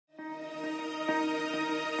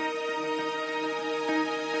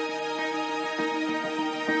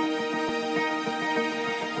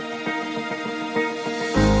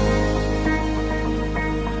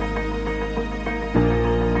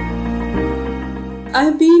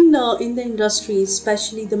I've been in the industry,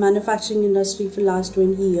 especially the manufacturing industry, for the last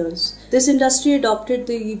 20 years. This industry adopted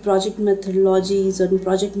the project methodologies and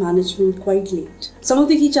project management quite late. Some of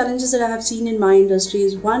the key challenges that I have seen in my industry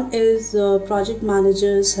is one is project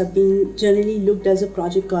managers have been generally looked as a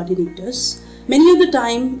project coordinators. Many of the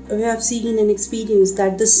time we have seen and experienced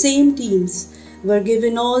that the same teams were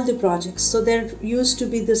given all the projects. So there used to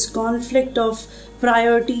be this conflict of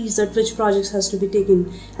priorities that which projects has to be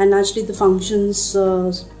taken, and actually the functions,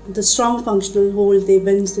 the strong functional whole, they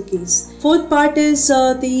wins the case. Fourth part is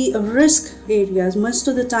the risk areas. Most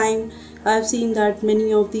of the time I've seen that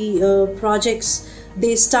many of the projects,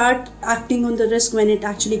 they start acting on the risk when it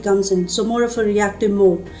actually comes in. So more of a reactive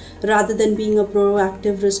mode rather than being a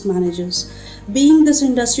proactive risk managers. Being this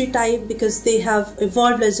industry type, because they have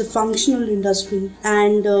evolved as a functional industry,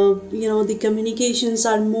 and the communications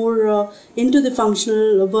are more into the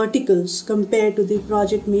functional verticals compared to the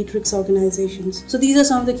project matrix organizations. So these are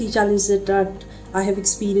some of the key challenges that I have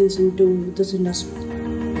experienced into this industry.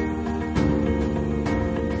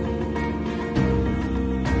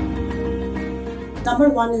 Number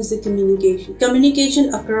one is the communication.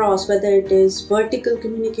 Communication across, whether it is vertical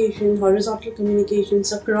communication, horizontal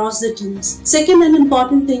communications across the teams. Second and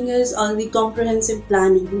important thing is the comprehensive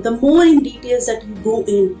planning. The more in details that you go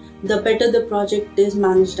in, the better the project is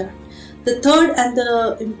managed at. The third and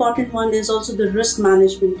the important one is also the risk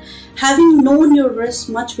management. Having known your risks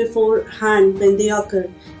much beforehand when they occur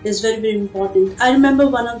is very, very important. I remember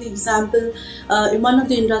one of the example in one of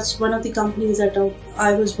the companies that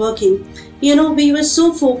I was working. We were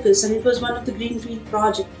so focused, and it was one of the greenfield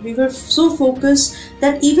project. We were so focused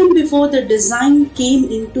that even before the design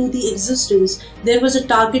came into the existence, there was a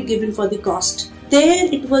target given for the cost.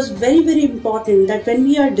 There it was very, very important that when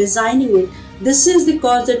we are designing it, this is the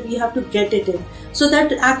cost that we have to get it in. So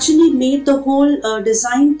that actually made the whole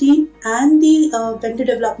design team and the vendor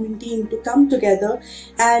development team to come together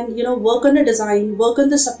and work on the design, work on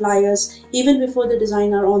the suppliers even before the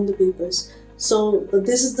design are on the papers. So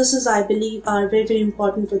this is I believe are very, very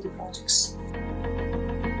important for the projects.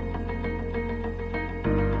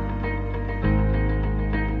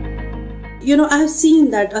 I've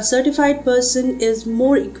seen that a certified person is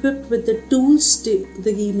more equipped with the tools,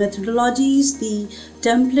 the methodologies, the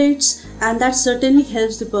templates, and that certainly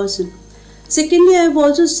helps the person. Secondly, I've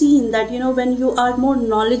also seen that when you are more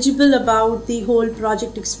knowledgeable about the whole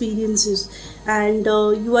project experiences and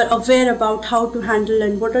you are aware about how to handle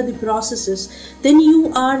and what are the processes, then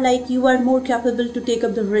you are more capable to take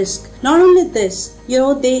up the risk. Not only this,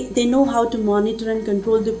 they know how to monitor and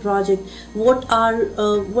control the project. What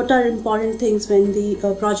are important things when the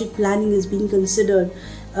project planning is being considered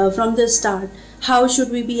from the start? How should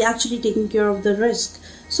we be actually taking care of the risk?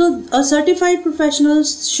 So a certified professional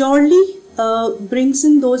surely brings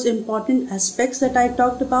in those important aspects that I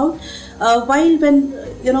talked about, and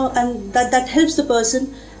that helps the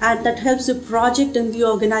person, and that helps the project and the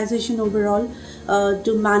organization overall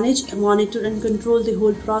to manage, monitor and control the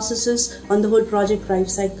whole processes on the whole project life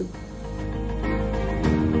cycle.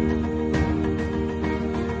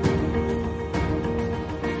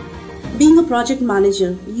 Being a project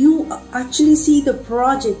manager, you actually see the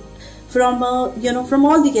project from from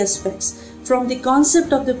all the aspects, from the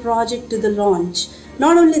concept of the project to the launch.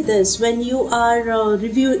 Not only this, when you are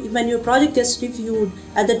when your project is reviewed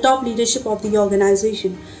at the top leadership of the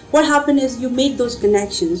organization, what happens is you make those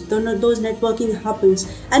connections, those networking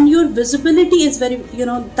happens, and your visibility is very,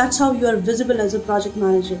 that's how you are visible as a project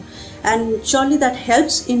manager. And surely that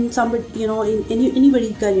helps in somebody, in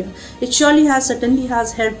anybody's career. It certainly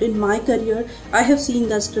has helped in my career. I have seen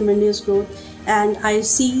that tremendous growth, and I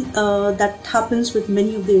see that happens with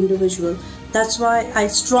many of the individuals. That's why I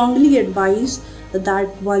strongly advise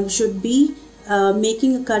that one should be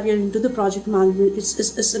making a career into the project management.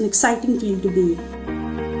 It's an exciting field to be in.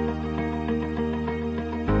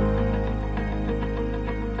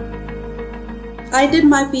 I did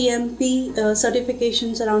my PMP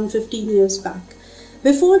certifications around 15 years back.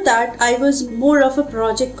 Before that, I was more of a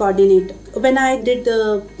project coordinator. When I did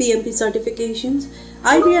the PMP certifications,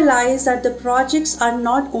 I realized that the projects are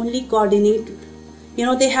not only coordinated.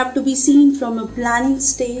 They have to be seen from a planning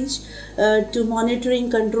stage to monitoring,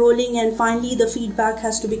 controlling, and finally the feedback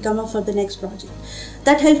has to be come up for the next project.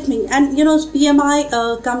 That helped me. And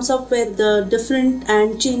PMI comes up with different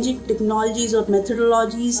and changing technologies or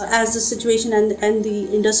methodologies as the situation and the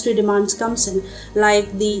industry demands comes in,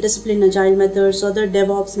 like the discipline agile methods or the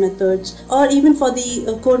DevOps methods, or even for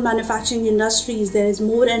the core manufacturing industries, there is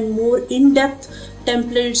more and more in-depth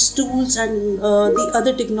templates, tools, and the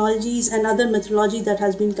other technologies and other methodology that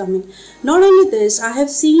has been coming. Not only this, I have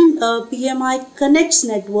seen PMI connects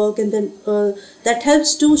network, and then that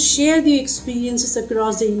helps to share the experiences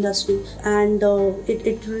across the industry, and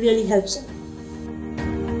it really helps.